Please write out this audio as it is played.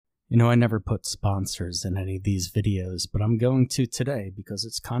I never put sponsors in any of these videos, but I'm going to today because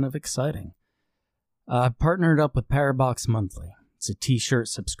it's kind of exciting. I've partnered up with Parabox Monthly. It's a t-shirt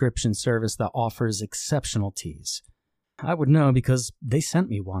subscription service that offers exceptional tees. I would know because they sent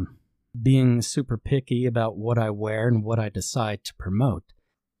me one. Being super picky about what I wear and what I decide to promote,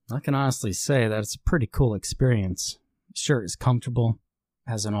 I can honestly say that it's a pretty cool experience. The shirt is comfortable,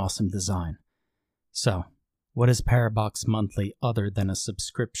 has an awesome design. So, what is Parabox Monthly other than a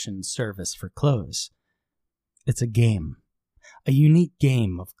subscription service for clothes? It's a game. A unique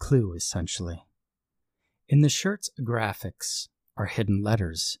game of Clue, essentially. In the shirt's graphics are hidden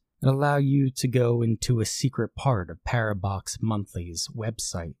letters that allow you to go into a secret part of Parabox Monthly's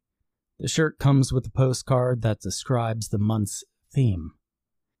website. The shirt comes with a postcard that describes the month's theme.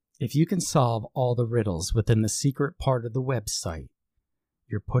 If you can solve all the riddles within the secret part of the website,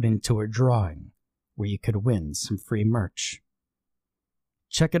 you're put into a drawing where you could win some free merch.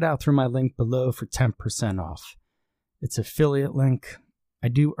 Check it out through my link below for 10% off. It's an affiliate link. I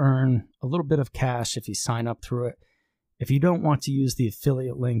do earn a little bit of cash if you sign up through it. If you don't want to use the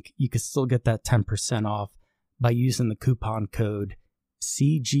affiliate link, you can still get that 10% off by using the coupon code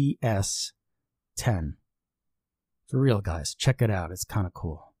CGS10. For real, guys, check it out. It's kind of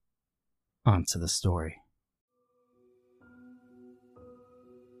cool. On to the story.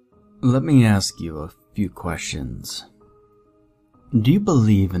 Let me ask you a few questions. Do you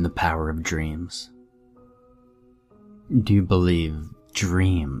believe in the power of dreams? Do you believe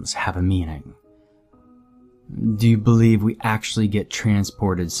dreams have a meaning? Do you believe we actually get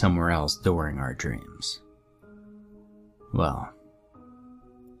transported somewhere else during our dreams? Well,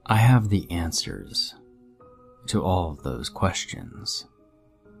 I have the answers to all of those questions.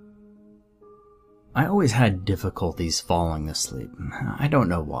 I always had difficulties falling asleep. I don't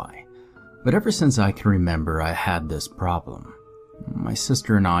know why. But ever since I can remember, I had this problem. My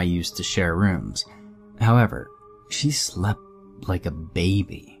sister and I used to share rooms. However, she slept like a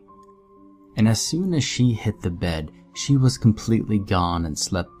baby. And as soon as she hit the bed, she was completely gone and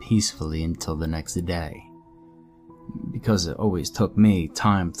slept peacefully until the next day. Because it always took me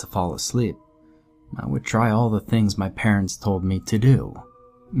time to fall asleep, I would try all the things my parents told me to do.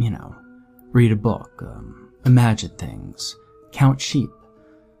 Read a book, imagine things, count sheep.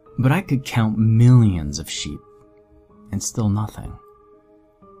 But I could count millions of sheep, and still nothing.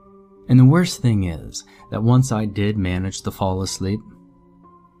 And the worst thing is that once I did manage to fall asleep,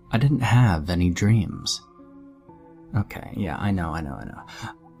 I didn't have any dreams. Okay, yeah, I know.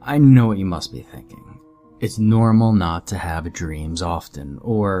 I know what you must be thinking. It's normal not to have dreams often,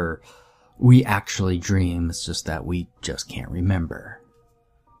 or we actually dream, it's just that we just can't remember.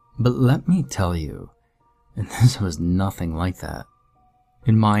 But let me tell you, and this was nothing like that.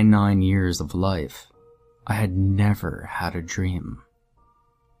 In my 9 years of life, I had never had a dream.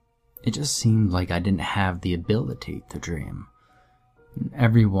 It just seemed like I didn't have the ability to dream.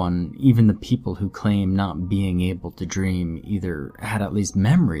 Everyone, even the people who claim not being able to dream, either had at least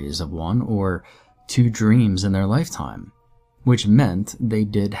memories of one or two dreams in their lifetime, which meant they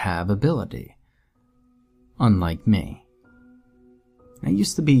did have ability. Unlike me. I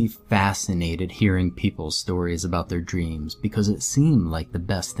used to be fascinated hearing people's stories about their dreams because it seemed like the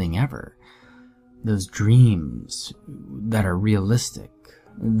best thing ever. Those dreams that are realistic,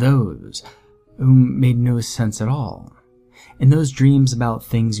 those who made no sense at all, and those dreams about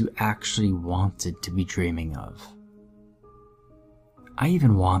things you actually wanted to be dreaming of. I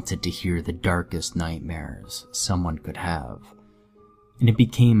even wanted to hear the darkest nightmares someone could have, and it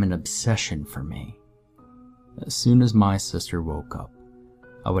became an obsession for me. As soon as my sister woke up,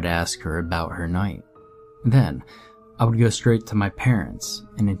 I would ask her about her night. Then, I would go straight to my parents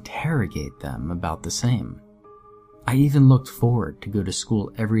and interrogate them about the same. I even looked forward to go to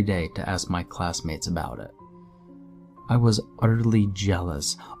school every day to ask my classmates about it. I was utterly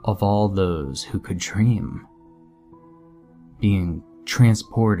jealous of all those who could dream. Being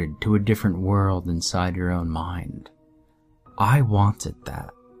transported to a different world inside your own mind. I wanted that.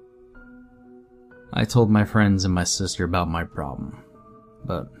 I told my friends and my sister about my problem.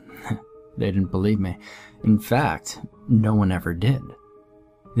 But they didn't believe me. In fact, no one ever did.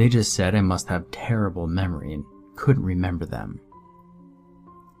 They just said I must have terrible memory and couldn't remember them.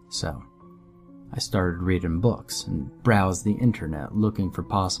 So, I started reading books and browsed the internet looking for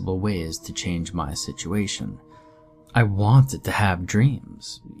possible ways to change my situation. I wanted to have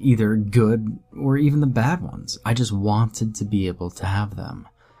dreams, either good or even the bad ones. I just wanted to be able to have them.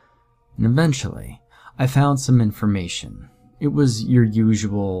 And eventually, I found some information. It was your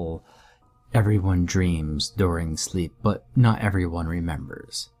usual, everyone dreams during sleep, but not everyone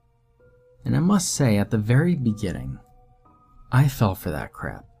remembers. And I must say, at the very beginning, I fell for that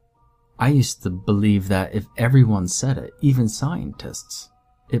crap. I used to believe that if everyone said it, even scientists,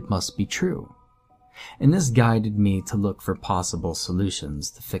 it must be true. And this guided me to look for possible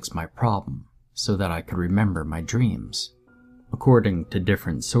solutions to fix my problem so that I could remember my dreams. According to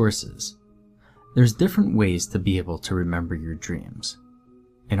different sources, there's different ways to be able to remember your dreams,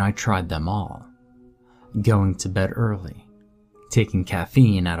 and I tried them all. Going to bed early, taking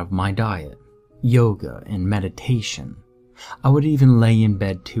caffeine out of my diet, yoga and meditation. I would even lay in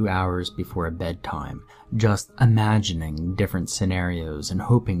bed 2 hours before bedtime, just imagining different scenarios and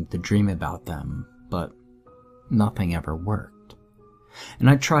hoping to dream about them, but nothing ever worked. And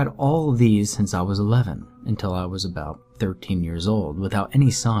I tried all of these since I was 11 until I was about 13 years old without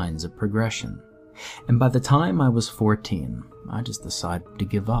any signs of progression. And by the time I was 14, I just decided to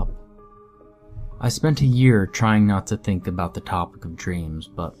give up. I spent a year trying not to think about the topic of dreams,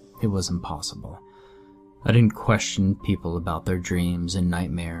 but it was impossible. I didn't question people about their dreams and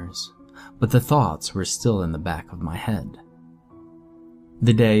nightmares, but the thoughts were still in the back of my head.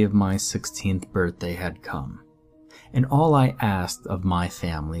 The day of my 16th birthday had come, and all I asked of my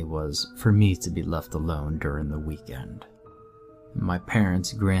family was for me to be left alone during the weekend. My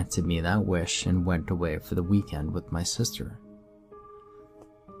parents granted me that wish and went away for the weekend with my sister.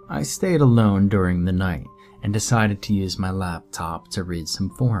 I stayed alone during the night and decided to use my laptop to read some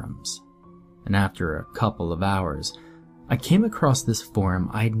forums. And after a couple of hours, I came across this forum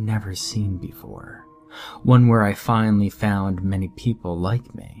I'd never seen before. One where I finally found many people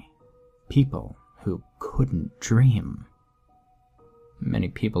like me. People who couldn't dream. Many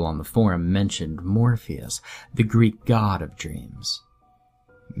people on the forum mentioned Morpheus, the Greek god of dreams.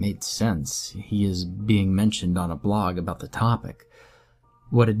 It made sense. He is being mentioned on a blog about the topic.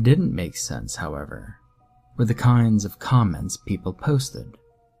 What it didn't make sense, however, were the kinds of comments people posted.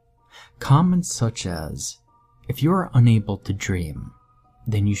 Comments such as, if you are unable to dream,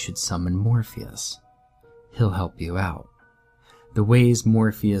 then you should summon Morpheus. He'll help you out. The ways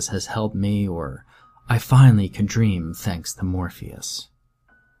Morpheus has helped me, or I finally can dream thanks to Morpheus.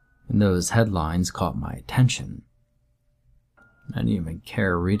 And those headlines caught my attention. I didn't even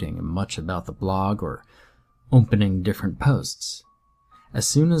care reading much about the blog or opening different posts. As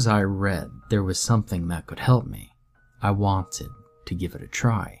soon as I read there was something that could help me, I wanted to give it a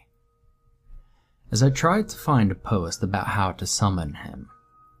try. As I tried to find a post about how to summon him,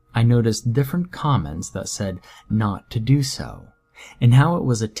 I noticed different comments that said not to do so, and how it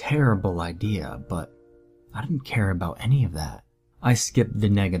was a terrible idea, but I didn't care about any of that. I skipped the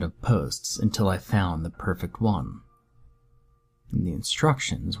negative posts until I found the perfect one. And the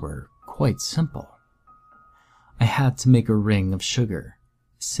instructions were quite simple. I had to make a ring of sugar,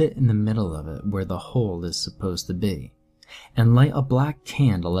 sit in the middle of it where the hole is supposed to be, and light a black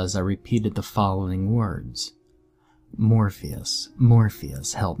candle as I repeated the following words. Morpheus,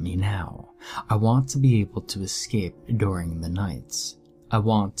 Morpheus, help me now. I want to be able to escape during the nights. I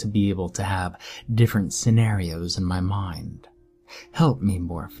want to be able to have different scenarios in my mind. Help me,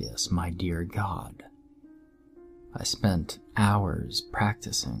 Morpheus, my dear God. I spent hours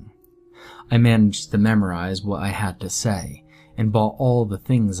practicing. I managed to memorize what I had to say and bought all the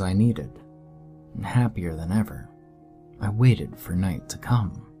things I needed. And happier than ever, I waited for night to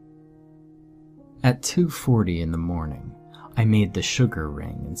come. At 2:40 in the morning, I made the sugar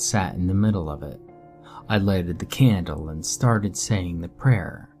ring and sat in the middle of it. I lighted the candle and started saying the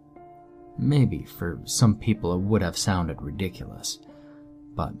prayer. Maybe for some people it would have sounded ridiculous,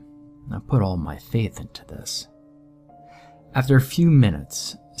 but I put all my faith into this. After a few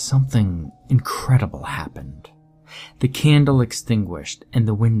minutes, something incredible happened. The candle extinguished and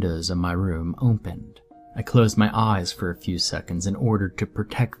the windows of my room opened. I closed my eyes for a few seconds in order to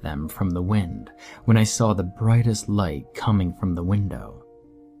protect them from the wind when I saw the brightest light coming from the window.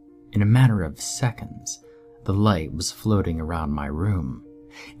 In a matter of seconds, the light was floating around my room.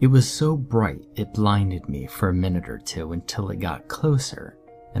 It was so bright it blinded me for a minute or two until it got closer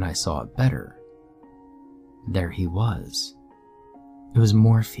and I saw it better. There he was. It was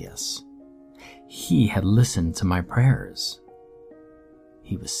Morpheus. He had listened to my prayers.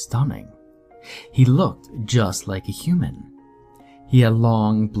 He was stunning. He looked just like a human. He had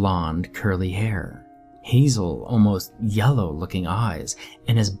long, blonde, curly hair, hazel, almost yellow-looking eyes,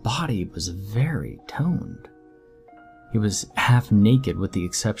 and his body was very toned. He was half naked with the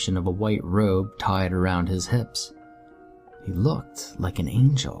exception of a white robe tied around his hips. He looked like an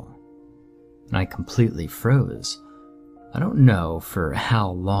angel, and I completely froze. I don't know for how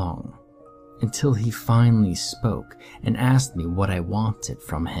long, until he finally spoke and asked me what I wanted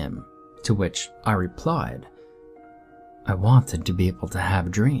from him, to which I replied, I wanted to be able to have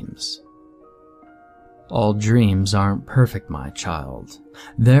dreams. All dreams aren't perfect, my child.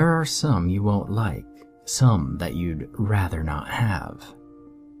 There are some you won't like, some that you'd rather not have.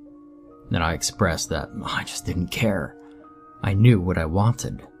 Then I expressed that I just didn't care. I knew what I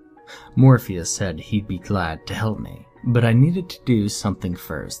wanted. Morpheus said he'd be glad to help me, but I needed to do something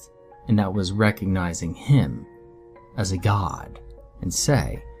first, and that was recognizing him as a god and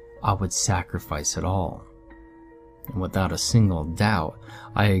say I would sacrifice it all. And without a single doubt,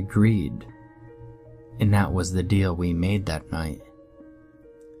 I agreed. And that was the deal we made that night.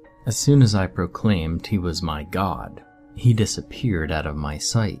 As soon as I proclaimed he was my god, he disappeared out of my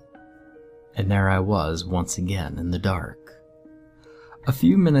sight. And there I was once again in the dark. A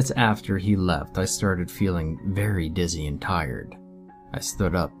few minutes after he left, I started feeling very dizzy and tired. I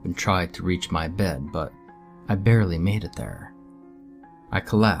stood up and tried to reach my bed, but I barely made it there. I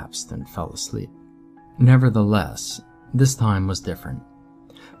collapsed and fell asleep. Nevertheless, this time was different.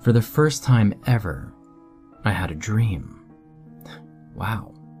 For the first time ever, I had a dream.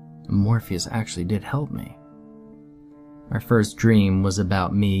 Wow, Morpheus actually did help me. My first dream was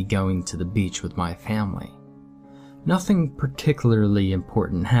about me going to the beach with my family. Nothing particularly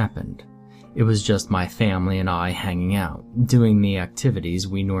important happened. It was just my family and I hanging out, doing the activities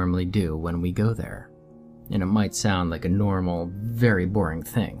we normally do when we go there. And it might sound like a normal, very boring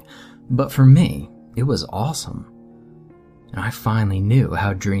thing, but for me, it was awesome. And I finally knew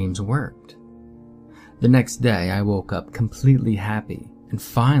how dreams worked. The next day, I woke up completely happy and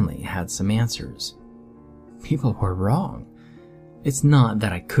finally had some answers. People were wrong. It's not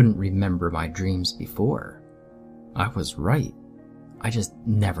that I couldn't remember my dreams before. I was right. I just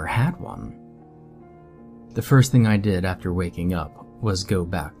never had one. The first thing I did after waking up was go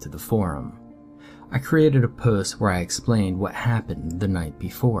back to the forum. I created a post where I explained what happened the night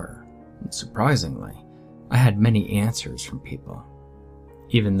before. And surprisingly, I had many answers from people.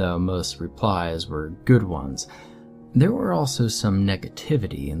 Even though most replies were good ones, there were also some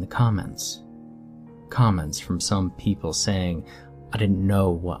negativity in the comments. Comments from some people saying I didn't know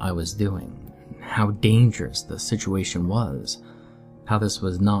what I was doing, how dangerous the situation was, how this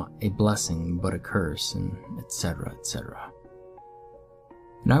was not a blessing but a curse, and etc., etc.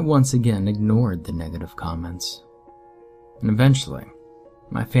 And I once again ignored the negative comments. And eventually,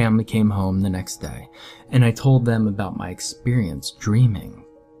 my family came home the next day, and I told them about my experience dreaming,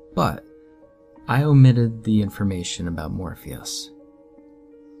 but I omitted the information about Morpheus.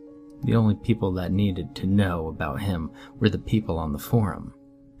 The only people that needed to know about him were the people on the forum.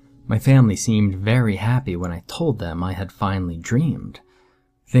 My family seemed very happy when I told them I had finally dreamed.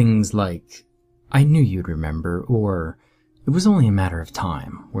 Things like, "I knew you'd remember," or "It was only a matter of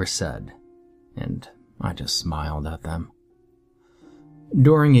time," were said, and I just smiled at them.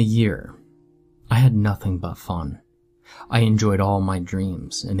 During a year, I had nothing but fun. I enjoyed all my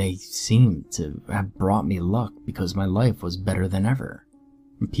dreams, and they seemed to have brought me luck because my life was better than ever.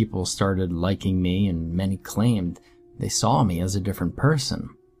 People started liking me, and many claimed they saw me as a different person.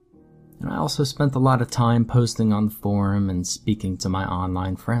 And I also spent a lot of time posting on the forum and speaking to my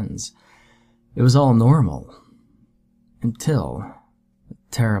online friends. It was all normal. Until a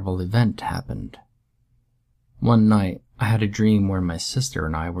terrible event happened. One night, I had a dream where my sister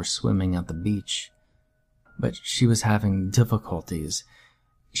and I were swimming at the beach. But she was having difficulties.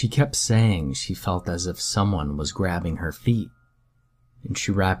 She kept saying she felt as if someone was grabbing her feet. And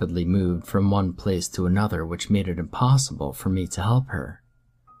she rapidly moved from one place to another, which made it impossible for me to help her.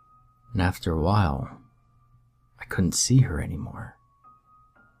 And after a while, I couldn't see her anymore.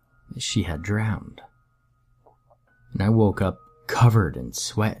 She had drowned. And I woke up covered in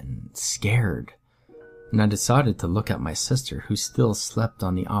sweat and scared. And I decided to look at my sister, who still slept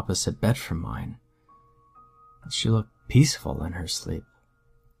on the opposite bed from mine. She looked peaceful in her sleep.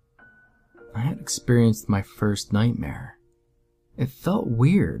 I had experienced my first nightmare. It felt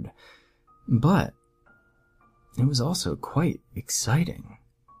weird, but it was also quite exciting.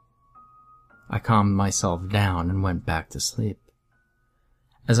 I calmed myself down and went back to sleep.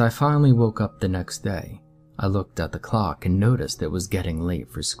 As I finally woke up the next day, I looked at the clock and noticed it was getting late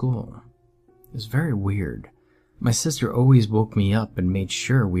for school. It was very weird. My sister always woke me up and made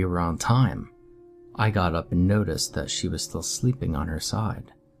sure we were on time. I got up and noticed that she was still sleeping on her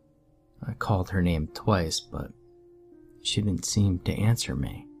side. I called her name twice, but she didn't seem to answer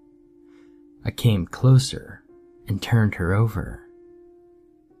me. I came closer and turned her over.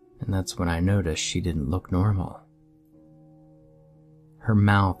 And that's when I noticed she didn't look normal. Her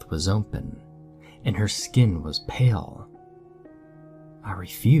mouth was open, and her skin was pale. I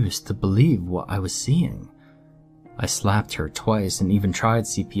refused to believe what I was seeing. I slapped her twice and even tried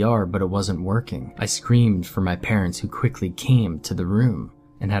CPR, but it wasn't working. I screamed for my parents, who quickly came to the room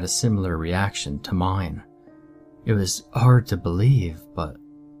and had a similar reaction to mine. It was hard to believe, but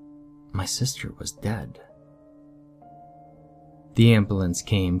my sister was dead. The ambulance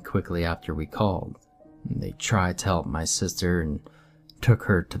came quickly after we called. They tried to help my sister and took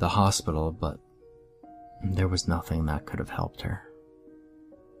her to the hospital, but there was nothing that could have helped her.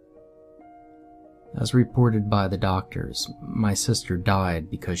 As reported by the doctors, my sister died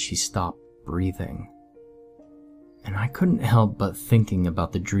because she stopped breathing. And I couldn't help but thinking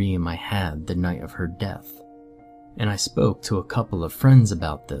about the dream I had the night of her death. And I spoke to a couple of friends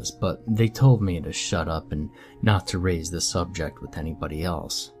about this, but they told me to shut up and not to raise the subject with anybody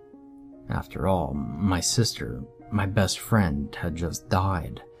else. After all, my sister, my best friend, had just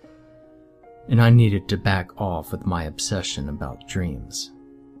died, and I needed to back off with my obsession about dreams.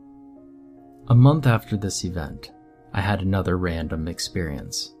 A month after this event, I had another random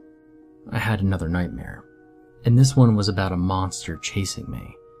experience. I had another nightmare, and this one was about a monster chasing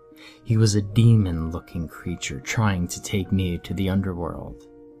me. He was a demon-looking creature trying to take me to the underworld,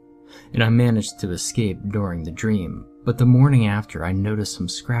 and I managed to escape during the dream, but the morning after I noticed some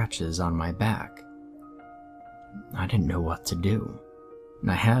scratches on my back. I didn't know what to do, and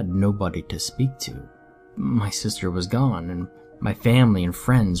I had nobody to speak to. My sister was gone, and my family and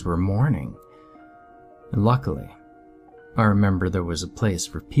friends were mourning. And luckily, I remember there was a place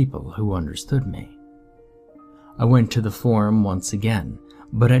for people who understood me. I went to the forum once again,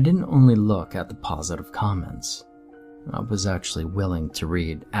 but I didn't only look at the positive comments. I was actually willing to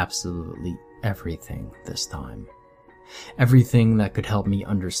read absolutely everything this time. Everything that could help me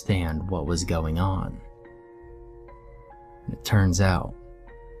understand what was going on. It turns out,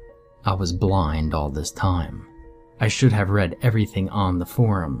 I was blind all this time. I should have read everything on the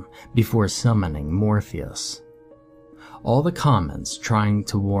forum before summoning Morpheus. All the comments trying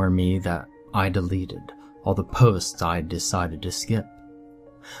to warn me that I deleted, all the posts I decided to skip.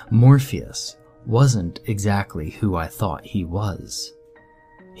 Morpheus wasn't exactly who I thought he was.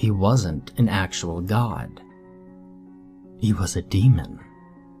 He wasn't an actual god. He was a demon.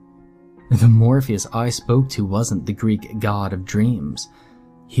 The Morpheus I spoke to wasn't the Greek god of dreams.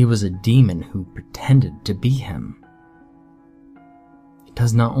 He was a demon who pretended to be him. It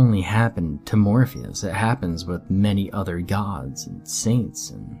does not only happen to Morpheus, it happens with many other gods and saints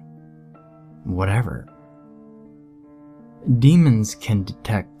and whatever. Demons can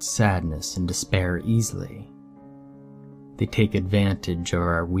detect sadness and despair easily. They take advantage of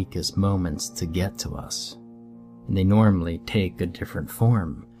our weakest moments to get to us, and they normally take a different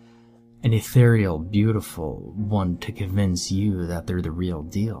form, an ethereal, beautiful one to convince you that they're the real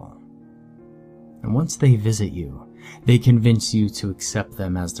deal. And once they visit you, they convince you to accept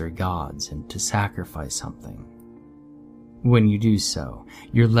them as their gods and to sacrifice something. When you do so,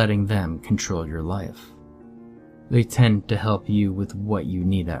 you're letting them control your life. They tend to help you with what you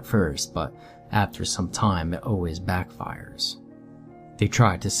need at first, but after some time it always backfires. They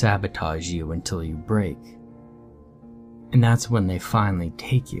try to sabotage you until you break. And that's when they finally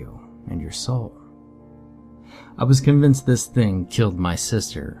take you and your soul. I was convinced this thing killed my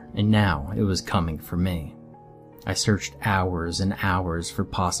sister, and now it was coming for me. I searched hours and hours for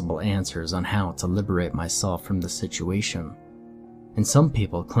possible answers on how to liberate myself from the situation. And some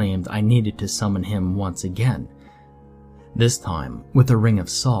people claimed I needed to summon him once again, this time with a ring of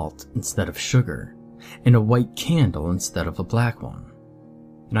salt instead of sugar, and a white candle instead of a black one.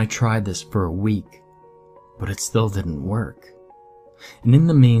 And I tried this for a week, but it still didn't work. And in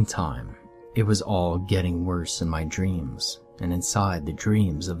the meantime, it was all getting worse in my dreams, and inside the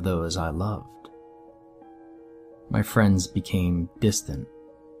dreams of those I loved. My friends became distant,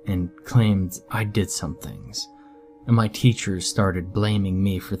 and claimed I did some things, and my teachers started blaming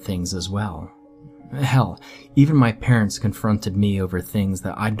me for things as well. Hell, even my parents confronted me over things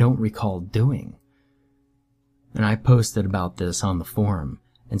that I don't recall doing. And I posted about this on the forum,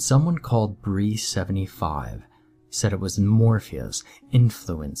 and someone called Bree75 said it was Morpheus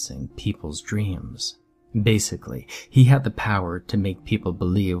influencing people's dreams. Basically, he had the power to make people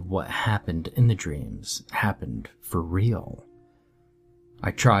believe what happened in the dreams happened for real.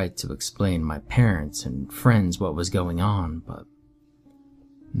 I tried to explain my parents and friends what was going on, but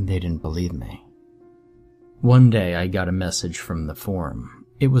they didn't believe me. One day I got a message from the forum.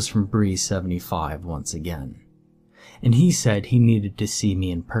 It was from Bree75 once again. And he said he needed to see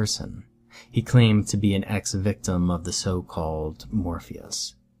me in person. He claimed to be an ex-victim of the so-called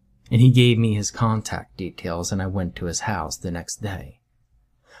Morpheus. And he gave me his contact details, and I went to his house the next day.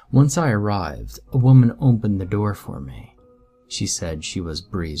 Once I arrived, a woman opened the door for me. She said she was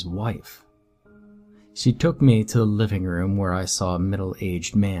Bree's wife. She took me to the living room where I saw a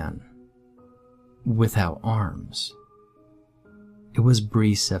middle-aged man without arms. It was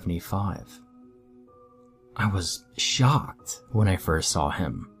Bree 75. I was shocked when I first saw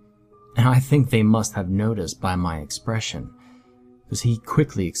him, and I think they must have noticed by my expression, because he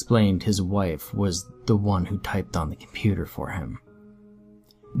quickly explained his wife was the one who typed on the computer for him.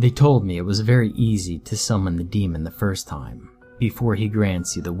 They told me it was very easy to summon the demon the first time, before he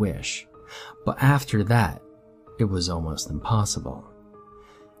grants you the wish, but after that, it was almost impossible.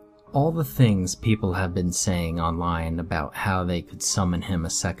 All the things people have been saying online about how they could summon him a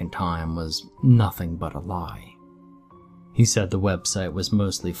second time was nothing but a lie. He said the website was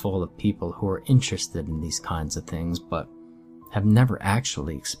mostly full of people who are interested in these kinds of things, but have never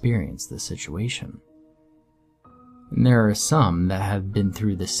actually experienced the situation. And there are some that have been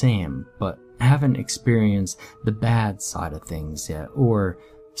through the same, but haven't experienced the bad side of things yet, or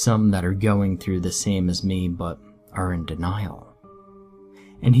some that are going through the same as me but are in denial.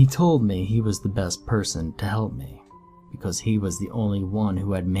 And he told me he was the best person to help me, because he was the only one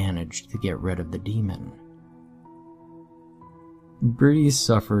who had managed to get rid of the demon. Bree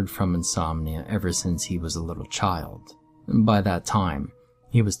suffered from insomnia ever since he was a little child. By that time,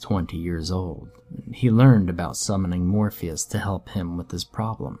 he was 20 years old. He learned about summoning Morpheus to help him with his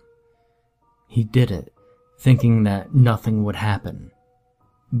problem. He did it, thinking that nothing would happen.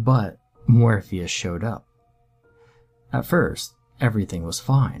 But Morpheus showed up. At first, everything was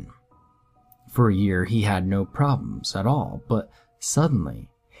fine. For a year, he had no problems at all, but suddenly,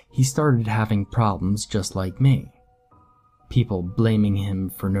 he started having problems just like me. People blaming him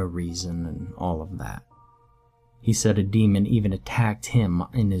for no reason and all of that. He said a demon even attacked him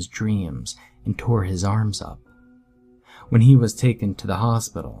in his dreams and tore his arms up. When he was taken to the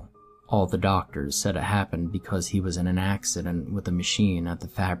hospital, all the doctors said it happened because he was in an accident with a machine at the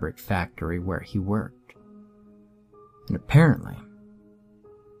fabric factory where he worked. And apparently,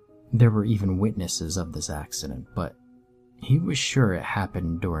 there were even witnesses of this accident, but he was sure it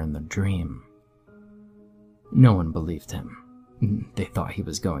happened during the dream. No one believed him. They thought he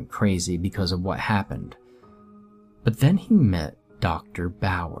was going crazy because of what happened. But then he met Dr.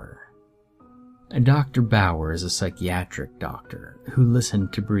 Bauer. Dr. Bauer is a psychiatric doctor who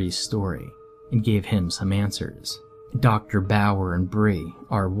listened to Bree's story and gave him some answers. Dr. Bauer and Bree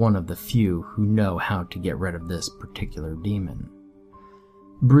are one of the few who know how to get rid of this particular demon.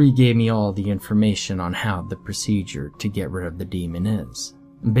 Bree gave me all the information on how the procedure to get rid of the demon is.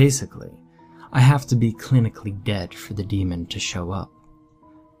 Basically, I have to be clinically dead for the demon to show up.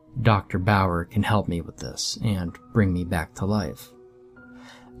 Dr. Bauer can help me with this and bring me back to life.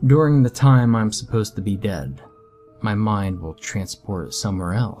 During the time I'm supposed to be dead, my mind will transport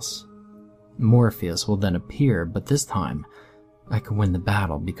somewhere else. Morpheus will then appear, but this time, I can win the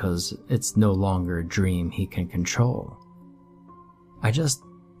battle because it's no longer a dream he can control. I just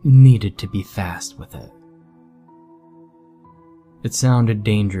needed to be fast with it. It sounded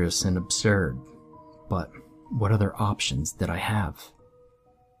dangerous and absurd, but what other options did I have?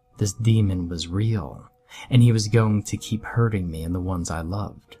 This demon was real, and he was going to keep hurting me and the ones I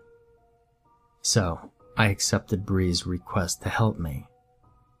loved. So, I accepted Bree's request to help me,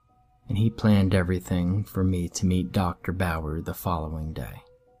 and he planned everything for me to meet Dr. Bauer the following day.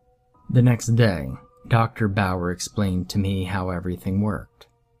 The next day, Dr. Bauer explained to me how everything worked.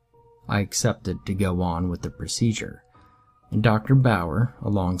 I accepted to go on with the procedure, and Dr. Bauer,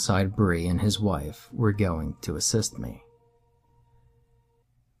 alongside Bree and his wife, were going to assist me.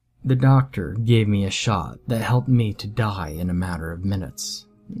 The doctor gave me a shot that helped me to die in a matter of minutes.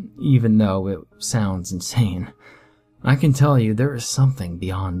 Even though it sounds insane, I can tell you there is something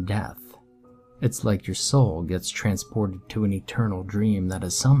beyond death. It's like your soul gets transported to an eternal dream that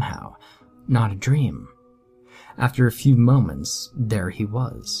is somehow not a dream. After a few moments, there he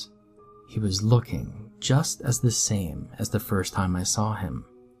was. He was looking just as the same as the first time I saw him.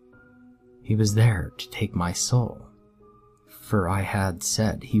 He was there to take my soul, for I had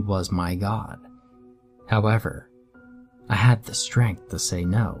said he was my God. However, I had the strength to say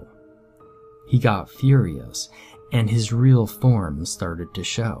no. He got furious, and his real form started to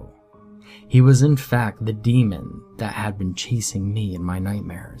show. He was in fact the demon that had been chasing me in my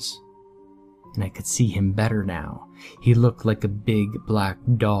nightmares. And I could see him better now. He looked like a big black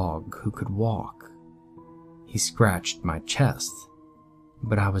dog who could walk. He scratched my chest,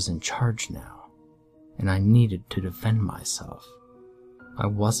 but I was in charge now, and I needed to defend myself. I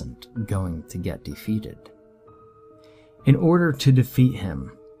wasn't going to get defeated. In order to defeat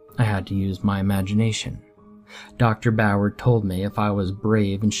him, I had to use my imagination. Dr. Bauer told me if I was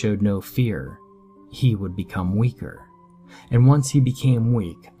brave and showed no fear, he would become weaker. And once he became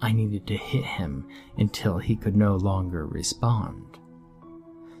weak, I needed to hit him until he could no longer respond.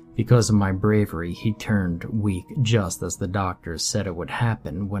 Because of my bravery, he turned weak just as the doctors said it would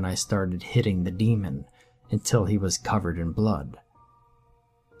happen when I started hitting the demon until he was covered in blood.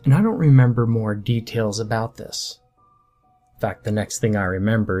 And I don't remember more details about this. In fact, the next thing I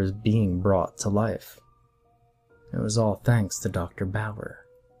remember is being brought to life. It was all thanks to Dr. Bauer.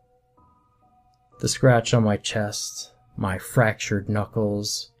 The scratch on my chest, my fractured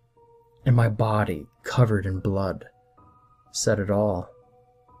knuckles, and my body covered in blood said it all.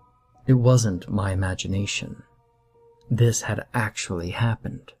 It wasn't my imagination. This had actually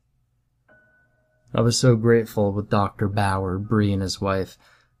happened. I was so grateful with Dr. Bauer, Bree, and his wife.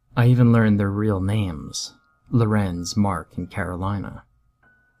 I even learned their real names, Lorenz, Mark, and Carolina.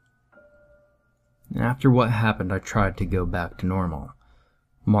 After what happened, I tried to go back to normal.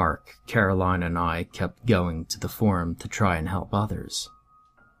 Mark, Carolina, and I kept going to the forum to try and help others.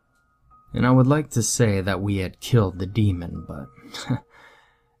 And I would like to say that we had killed the demon, but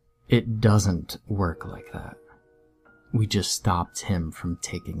it doesn't work like that. We just stopped him from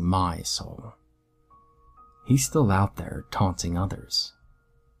taking my soul. He's still out there taunting others.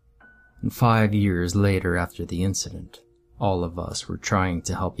 And 5 years later after the incident, all of us were trying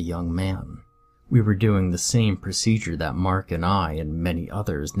to help a young man. We were doing the same procedure that Mark and I and many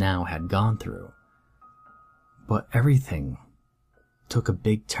others now had gone through. But everything took a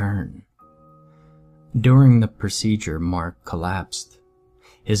big turn. During the procedure, Mark collapsed.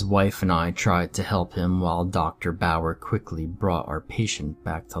 His wife and I tried to help him while Dr. Bauer quickly brought our patient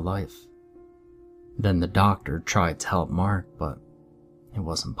back to life. Then the doctor tried to help Mark, but it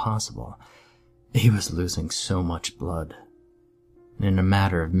wasn't possible. He was losing so much blood. And in a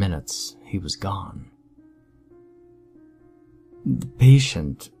matter of minutes, he was gone. The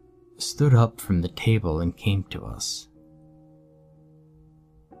patient stood up from the table and came to us.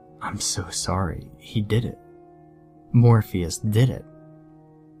 "I'm so sorry. He did it. Morpheus did it,"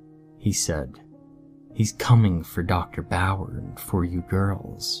 he said. "He's coming for Dr. Bauer and for you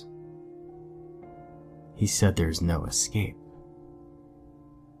girls. He said there's no escape."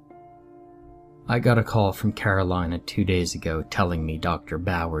 I got a call from Carolina 2 days ago telling me Dr.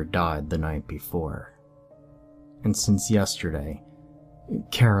 Bauer died the night before. And since yesterday,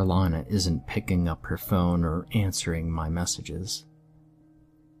 Carolina isn't picking up her phone or answering my messages.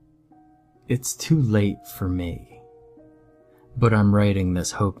 It's too late for me, but I'm writing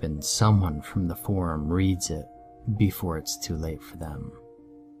this hoping someone from the forum reads it before it's too late for them.